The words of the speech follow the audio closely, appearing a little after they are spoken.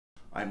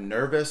I'm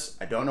nervous,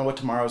 I don't know what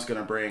tomorrow's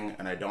gonna bring,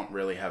 and I don't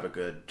really have a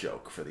good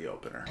joke for the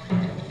opener.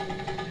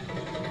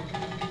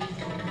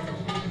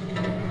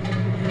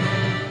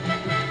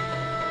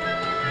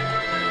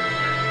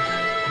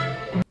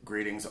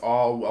 Greetings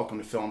all, welcome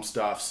to Film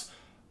Stuffs.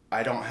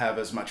 I don't have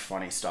as much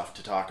funny stuff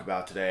to talk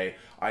about today.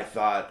 I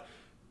thought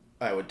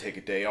I would take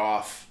a day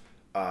off.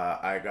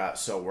 I got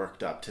so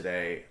worked up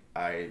today.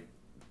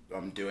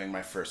 I'm doing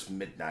my first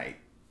midnight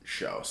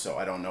show, so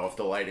I don't know if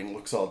the lighting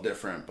looks all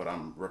different, but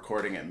I'm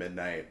recording at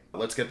midnight.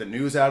 Let's get the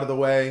news out of the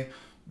way.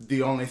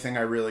 The only thing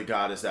I really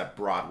got is that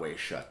Broadway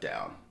shut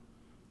down.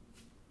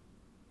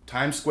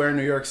 Times Square,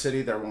 New York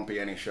City, there won't be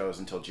any shows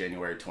until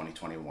January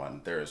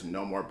 2021. There is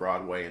no more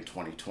Broadway in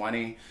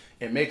 2020.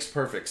 It makes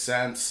perfect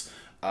sense.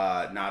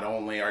 Not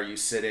only are you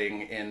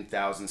sitting in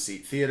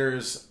 1,000-seat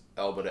theaters,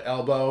 elbow to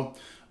elbow,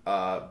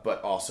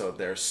 but also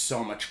there's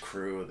so much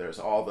crew. There's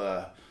all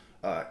the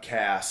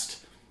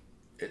cast.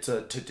 It's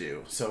a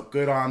to-do. So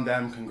good on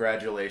them.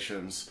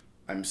 Congratulations.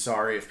 I'm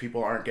sorry if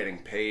people aren't getting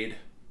paid.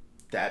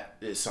 That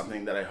is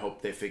something that I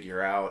hope they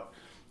figure out.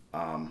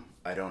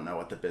 I don't know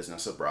what the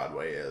business of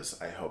Broadway is.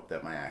 I hope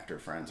that my actor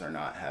friends are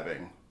not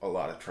having a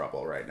lot of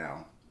trouble right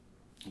now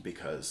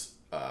because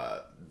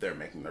they're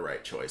making the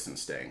right choice and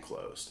staying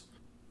closed.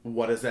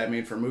 What does that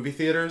mean for movie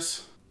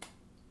theaters?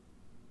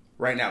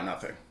 Right now,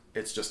 nothing.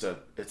 It's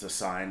a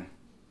sign.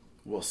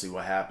 We'll see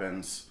what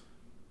happens.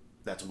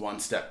 That's one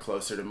step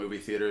closer to movie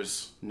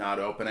theaters not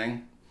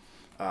opening.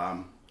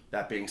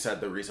 That being said,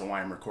 the reason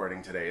why I'm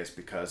recording today is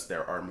because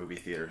there are movie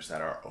theaters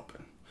that are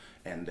open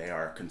and they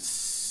are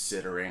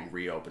considering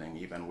reopening,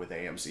 even with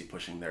AMC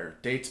pushing their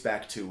dates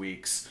back 2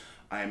 weeks.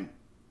 I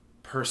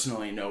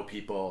personally know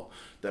people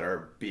that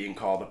are being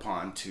called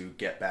upon to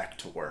get back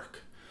to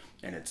work,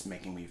 and it's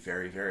making me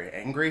very, very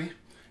angry,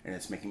 and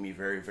it's making me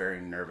very,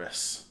 very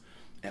nervous,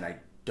 and I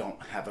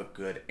don't have a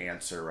good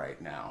answer right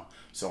now.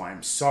 So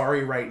I'm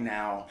sorry right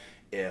now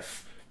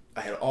if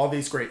I had all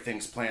these great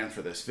things planned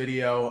for this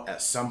video.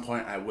 At some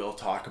point I will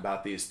talk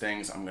about these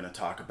things. I'm going to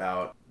talk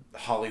about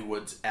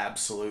Hollywood's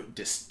absolute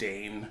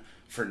disdain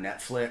for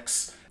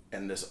Netflix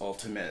and this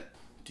ultimate,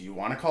 do you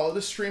want to call it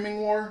a streaming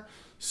war?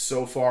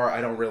 So far, I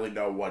don't really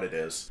know what it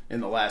is.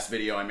 In the last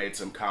video, I made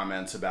some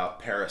comments about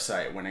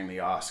Parasite winning the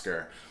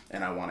Oscar,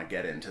 and I want to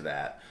get into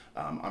that.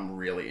 I'm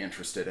really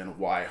interested in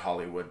why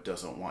Hollywood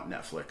doesn't want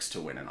Netflix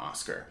to win an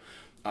Oscar.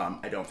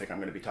 I don't think I'm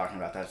going to be talking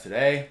about that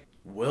today.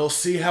 We'll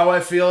see how I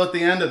feel at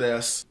the end of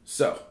this.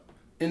 So,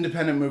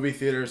 independent movie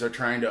theaters are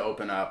trying to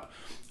open up.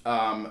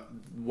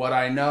 What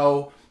I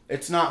know,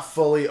 it's not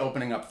fully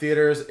opening up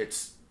theaters,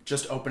 it's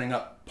just opening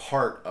up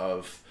part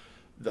of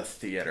the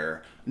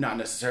theater. Not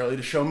necessarily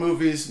to show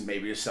movies,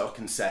 maybe to sell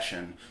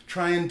concession.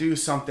 Try and do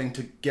something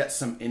to get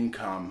some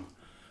income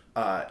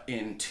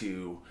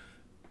into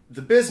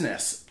the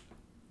business.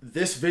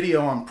 This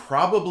video, I'm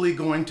probably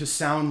going to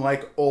sound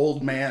like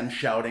old man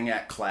shouting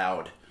at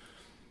cloud.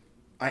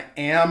 I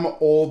am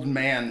old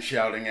man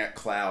shouting at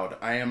cloud.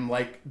 I am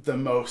like the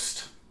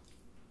most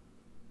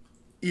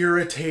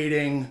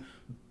irritating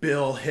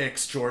Bill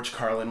Hicks, George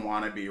Carlin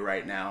wannabe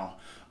right now.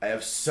 I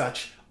have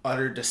such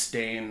utter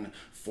disdain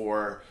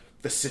for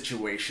the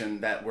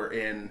situation that we're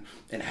in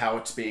and how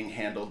it's being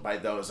handled by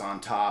those on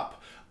top.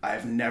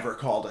 I've never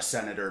called a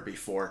senator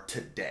before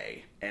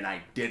today, and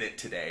I did it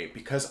today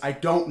because I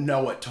don't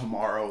know what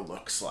tomorrow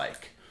looks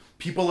like.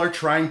 People are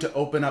trying to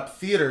open up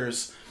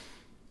theaters,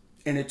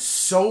 and it's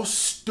so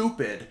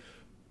stupid,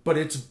 but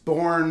it's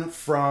born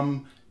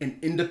from an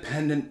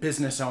independent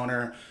business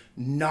owner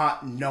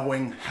not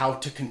knowing how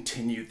to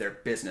continue their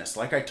business.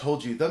 Like I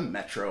told you, the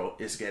metro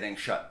is getting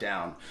shut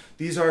down.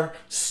 These are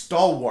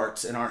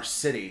stalwarts in our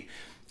city,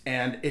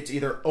 and it's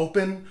either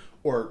open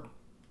or...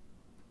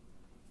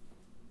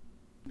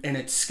 And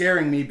it's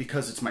scaring me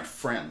because it's my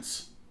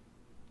friends.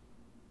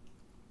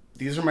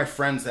 These are my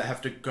friends that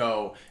have to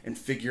go and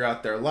figure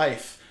out their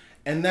life.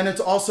 And then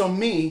it's also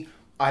me.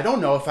 I don't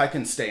know if I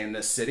can stay in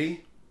this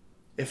city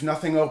if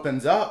nothing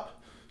opens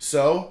up.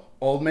 So,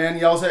 old man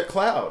yells at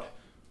cloud.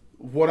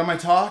 What am I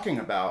talking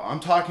about? I'm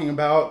talking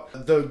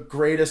about the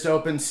greatest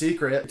open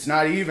secret. It's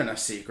not even a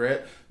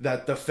secret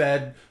that the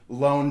Fed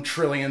loaned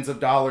trillions of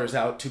dollars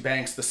out to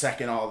banks the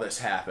second all this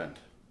happened.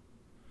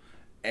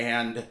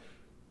 And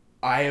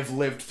I have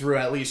lived through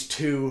at least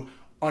 2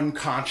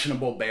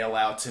 unconscionable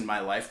bailouts in my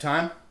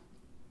lifetime.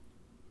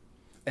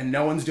 And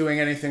no one's doing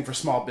anything for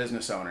small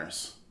business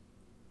owners.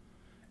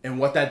 And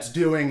what that's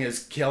doing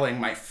is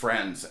killing my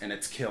friends, and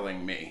it's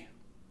killing me.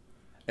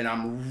 And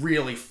I'm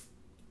really...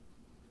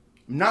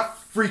 I'm not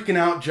freaking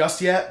out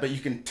just yet, but you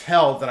can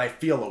tell that I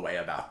feel a way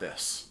about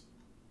this.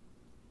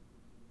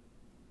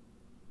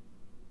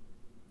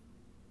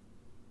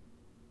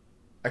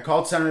 I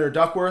called Senator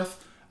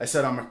Duckworth. I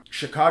said, I'm a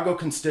Chicago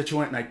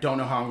constituent and I don't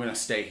know how I'm going to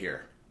stay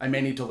here. I may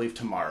need to leave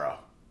tomorrow.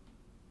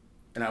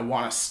 And I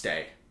want to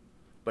stay.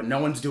 But no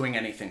one's doing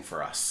anything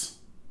for us.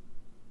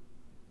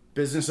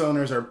 Business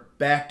owners are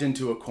backed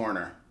into a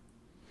corner.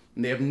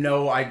 And they have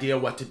no idea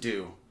what to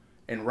do.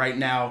 And right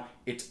now,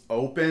 it's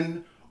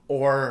open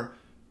or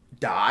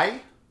die.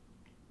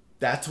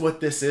 That's what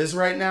this is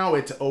right now.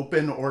 It's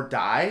open or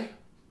die.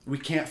 We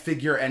can't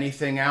figure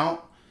anything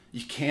out.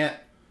 You can't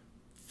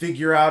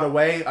figure out a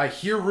way. I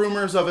hear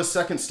rumors of a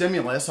second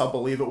stimulus. I'll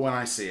believe it when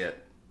I see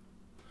it.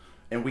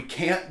 And we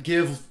can't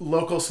give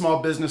local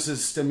small businesses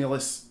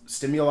stimulis.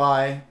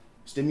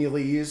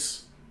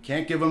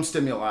 Can't give them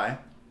stimuli.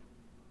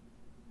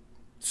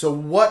 So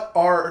what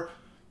are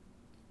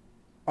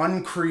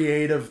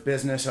uncreative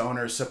business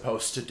owners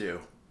supposed to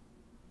do?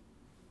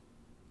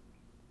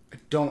 I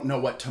don't know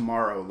what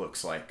tomorrow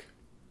looks like.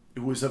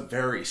 It was a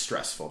very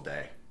stressful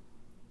day.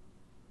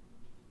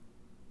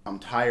 I'm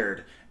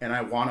tired and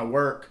I want to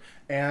work,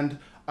 and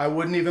I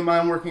wouldn't even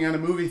mind working at a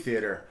movie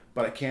theater,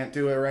 but I can't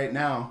do it right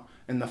now.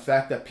 And the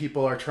fact that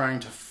people are trying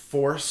to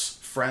force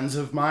friends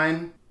of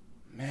mine,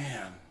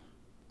 man,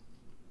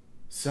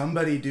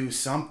 somebody do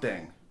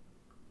something.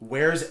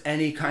 Where's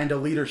any kind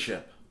of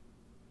leadership?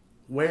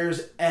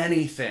 Where's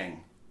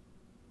anything?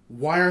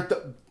 Why aren't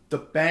the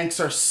banks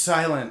are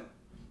silent?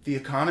 The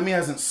economy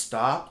hasn't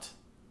stopped.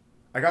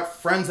 I got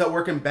friends that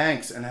work in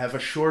banks and have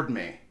assured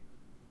me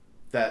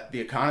that the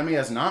economy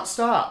has not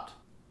stopped.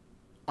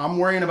 I'm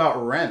worrying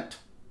about rent.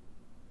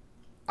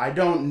 I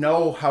don't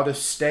know how to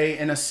stay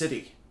in a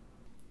city.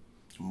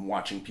 I'm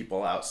watching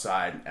people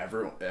outside.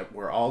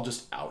 We're all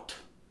just out.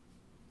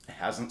 It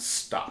hasn't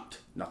stopped.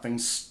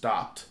 Nothing's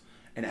stopped.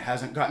 And it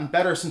hasn't gotten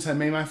better since I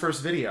made my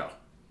first video.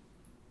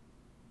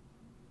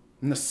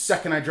 And the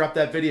second I drop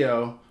that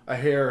video, I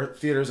hear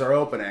theaters are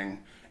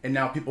opening, and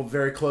now people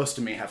very close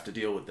to me have to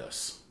deal with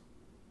this.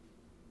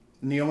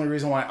 And the only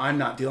reason why I'm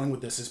not dealing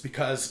with this is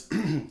because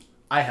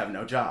I have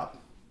no job.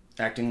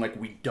 Acting like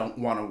we don't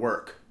want to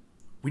work.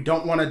 We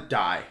don't want to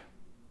die.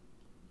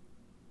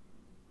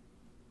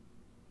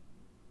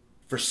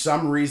 For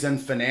some reason,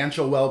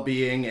 financial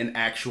well-being and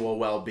actual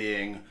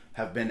well-being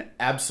have been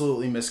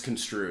absolutely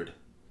misconstrued.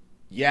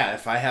 Yeah,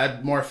 if I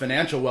had more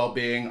financial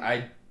well-being,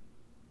 I'd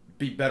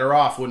be better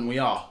off, wouldn't we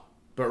all?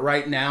 But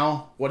right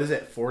now, what is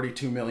it,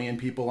 42 million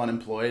people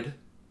unemployed?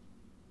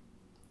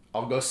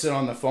 I'll go sit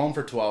on the phone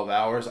for 12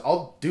 hours.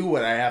 I'll do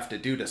what I have to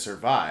do to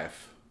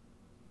survive.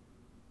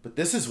 But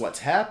this is what's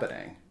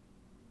happening.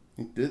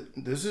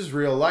 This is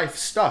real life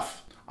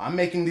stuff. I'm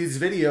making these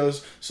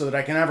videos so that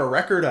I can have a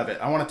record of it.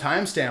 I want a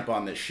timestamp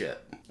on this shit.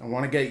 I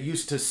want to get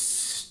used to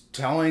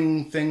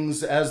telling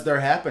things as they're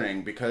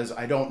happening, because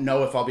I don't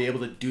know if I'll be able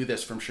to do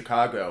this from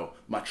Chicago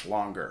much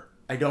longer.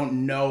 I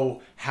don't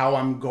know how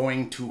I'm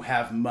going to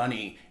have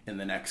money in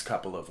the next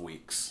couple of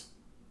weeks.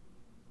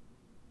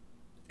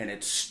 And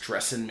it's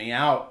stressing me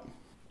out.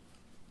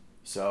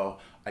 So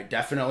I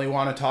definitely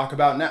want to talk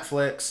about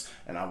Netflix,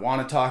 and I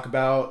want to talk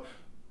about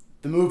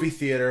the movie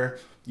theater.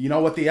 You know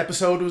what the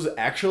episode was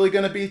actually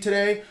going to be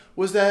today?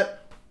 Was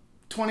that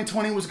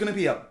 2020 was going to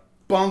be a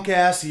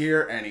bunk-ass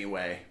year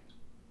anyway.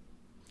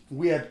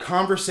 We had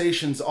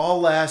conversations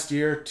all last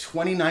year.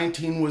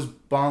 2019 was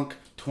bunk.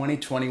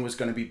 2020 was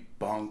going to be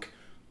bunk.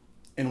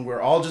 And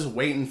we're all just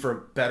waiting for a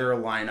better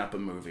lineup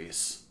of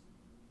movies.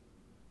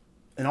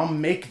 And I'll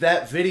make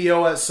that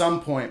video at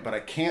some point, but I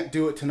can't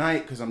do it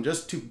tonight because I'm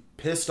just too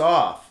pissed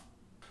off.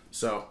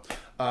 So,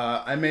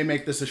 I may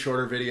make this a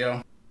shorter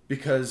video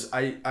because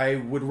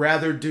I would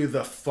rather do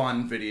the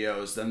fun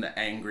videos than the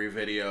angry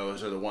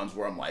videos, or the ones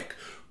where I'm like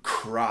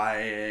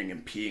crying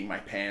and peeing my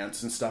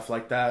pants and stuff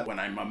like that. When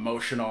I'm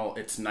emotional,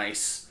 it's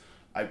nice.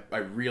 I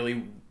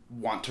really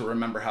want to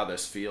remember how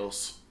this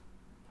feels.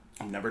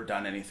 I've never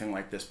done anything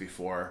like this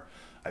before.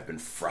 I've been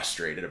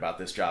frustrated about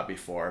this job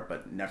before,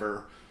 but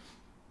never...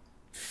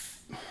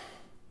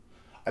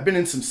 I've been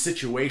in some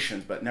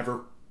situations, but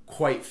never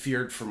quite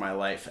feared for my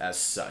life as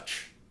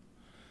such.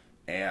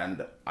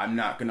 And I'm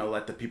not going to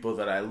let the people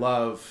that I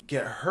love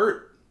get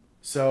hurt.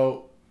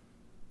 So,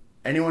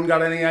 anyone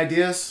got any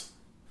ideas?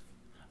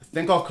 I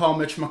think I'll call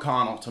Mitch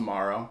McConnell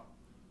tomorrow.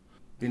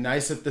 Be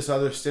nice if this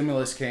other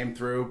stimulus came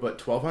through, but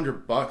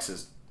 $1,200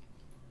 is...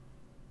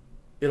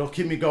 It'll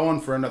keep me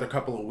going for another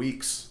couple of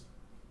weeks.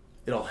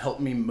 It'll help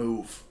me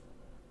move.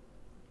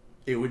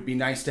 It would be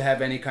nice to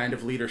have any kind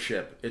of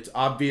leadership. It's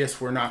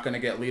obvious we're not going to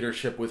get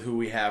leadership with who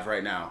we have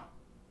right now.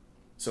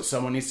 So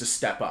someone needs to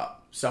step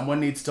up. Someone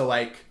needs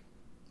to,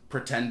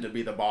 pretend to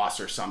be the boss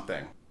or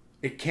something.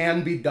 It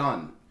can be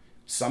done.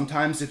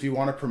 Sometimes if you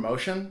want a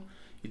promotion,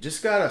 you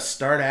just got to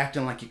start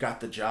acting like you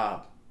got the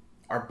job.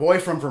 Our boy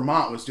from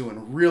Vermont was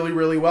doing really,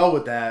 really well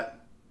with that.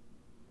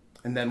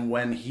 And then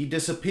when he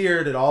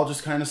disappeared, it all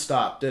just kind of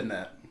stopped, didn't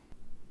it?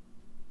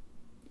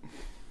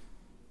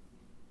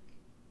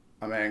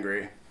 I'm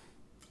angry.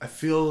 I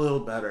feel a little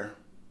better.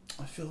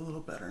 I feel a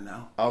little better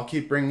now. I'll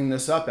keep bringing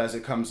this up as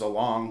it comes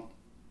along.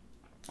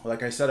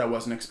 Like I said, I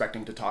wasn't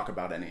expecting to talk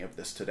about any of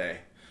this today.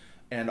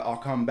 And I'll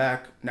come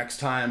back next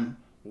time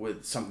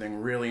with something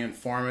really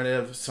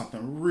informative,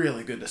 something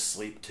really good to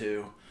sleep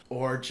to,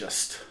 or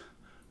just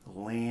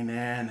lean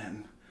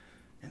in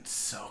and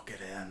soak it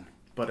in.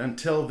 But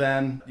until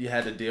then, you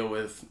had to deal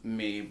with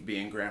me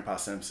being Grandpa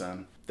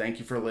Simpson. Thank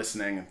you for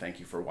listening, and thank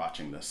you for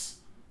watching this.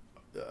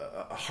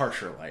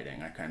 Harsher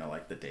lighting. I kind of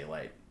like the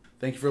daylight.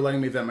 Thank you for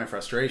letting me vent my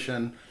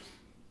frustration.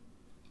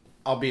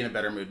 I'll be in a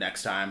better mood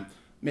next time.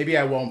 Maybe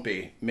I won't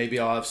be. Maybe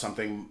I'll have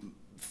something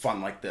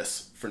fun like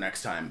this for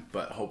next time,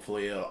 but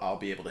hopefully I'll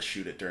be able to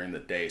shoot it during the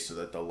day so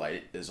that the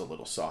light is a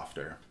little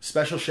softer.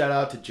 Special shout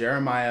out to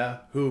Jeremiah,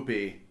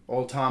 Hoopy,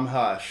 Old Tom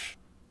Hush,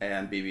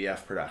 and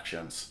BBF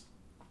Productions.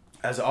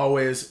 As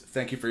always,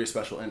 thank you for your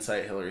special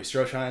insight, Hillary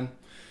Stroshine.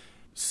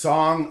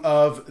 Song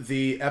of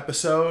the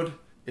episode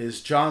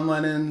is John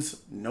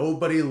Lennon's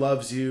Nobody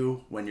Loves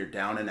You When You're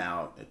Down and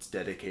Out. It's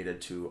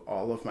dedicated to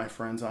all of my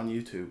friends on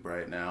YouTube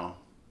right now.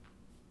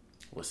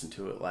 Listen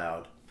to it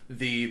loud.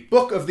 The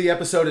book of the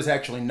episode is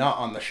actually not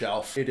on the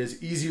shelf. It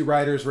is Easy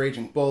Riders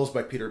Raging Bulls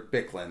by Peter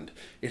Bickland.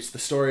 It's the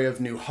story of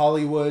New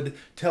Hollywood,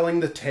 telling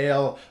the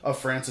tale of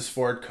Francis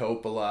Ford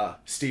Coppola,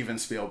 Steven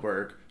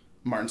Spielberg,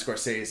 Martin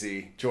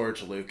Scorsese,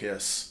 George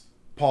Lucas,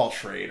 Paul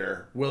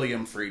Schrader,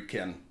 William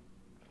Friedkin.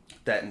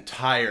 That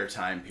entire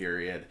time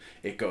period.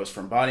 It goes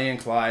from Bonnie and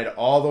Clyde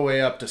all the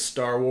way up to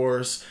Star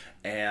Wars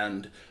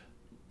and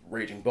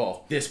Raging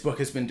Bull. This book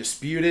has been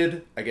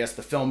disputed. I guess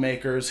the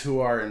filmmakers who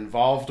are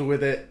involved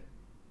with it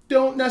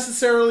don't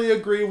necessarily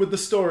agree with the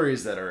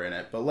stories that are in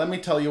it, but let me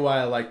tell you why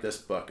I like this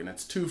book, and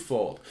it's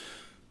twofold.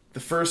 The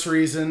first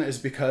reason is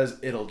because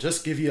it'll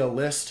just give you a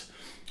list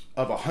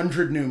of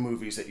 100 new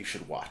movies that you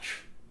should watch.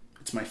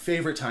 It's my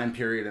favorite time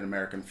period in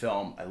American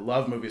film. I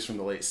love movies from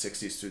the late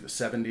 60s through the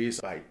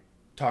 70s. I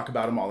talk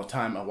about them all the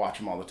time. I watch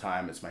them all the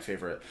time. It's my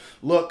favorite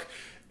look,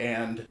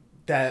 and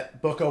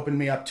that book opened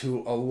me up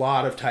to a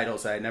lot of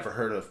titles that I never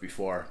heard of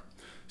before.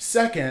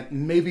 Second,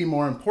 maybe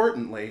more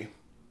importantly,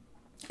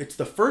 it's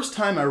the first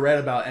time I read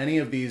about any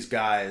of these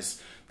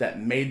guys that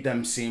made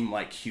them seem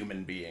like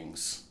human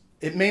beings.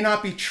 It may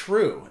not be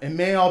true. It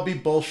may all be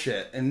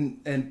bullshit.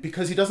 And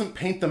because he doesn't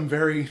paint them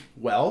very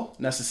well,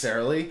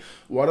 necessarily.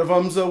 One of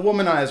them's a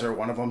womanizer.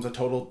 One of them's a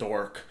total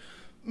dork.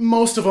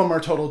 Most of them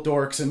are total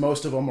dorks, and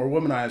most of them are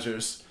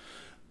womanizers,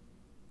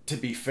 to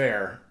be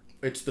fair.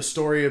 It's the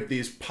story of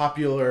these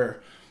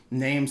popular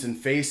names and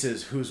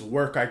faces whose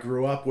work I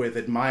grew up with,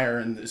 admire,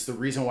 and is the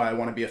reason why I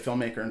want to be a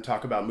filmmaker and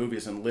talk about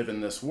movies and live in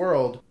this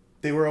world.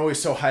 They were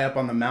always so high up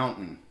on the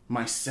mountain.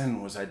 My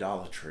sin was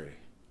idolatry.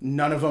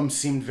 None of them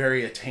seemed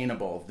very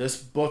attainable. This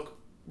book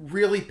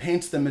really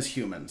paints them as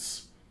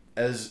humans,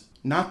 as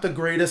not the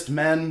greatest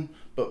men,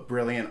 but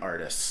brilliant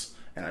artists.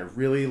 And I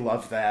really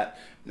love that,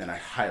 and I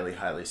highly,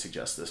 highly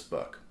suggest this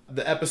book.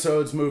 The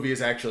episodes movie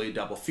is actually a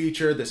double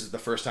feature. This is the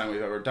first time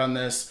we've ever done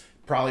this.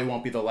 Probably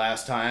won't be the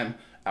last time.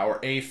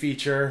 Our A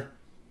feature,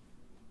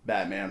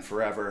 Batman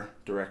Forever,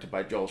 directed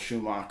by Joel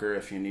Schumacher.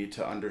 If you need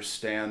to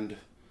understand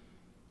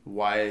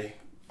why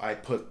I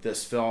put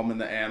this film in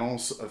the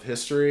annals of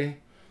history,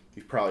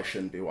 you probably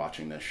shouldn't be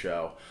watching this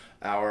show.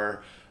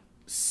 Our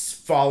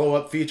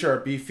follow-up feature, our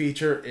B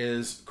feature,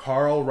 is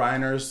Carl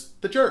Reiner's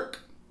The Jerk.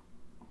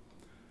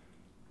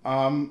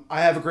 I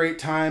have a great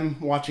time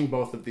watching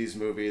both of these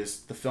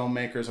movies. The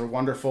filmmakers are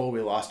wonderful. We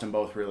lost them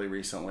both really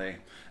recently.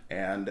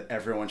 And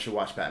everyone should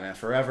watch Batman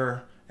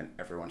Forever, and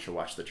everyone should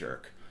watch The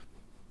Jerk.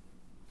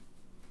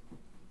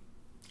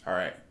 All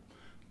right.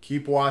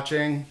 Keep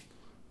watching.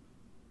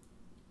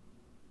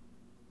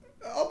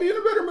 I'll be in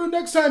a better mood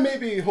next time,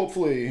 maybe,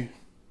 hopefully.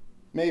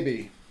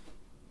 Maybe.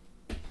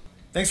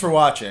 Thanks for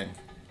watching.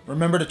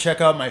 Remember to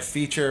check out my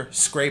feature,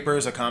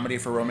 Scrapers, a comedy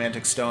for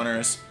romantic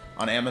stoners,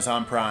 on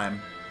Amazon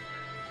Prime.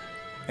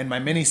 And my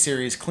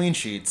mini-series, Clean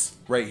Sheets,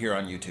 right here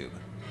on YouTube.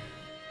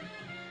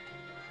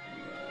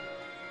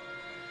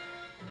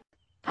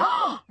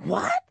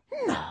 What?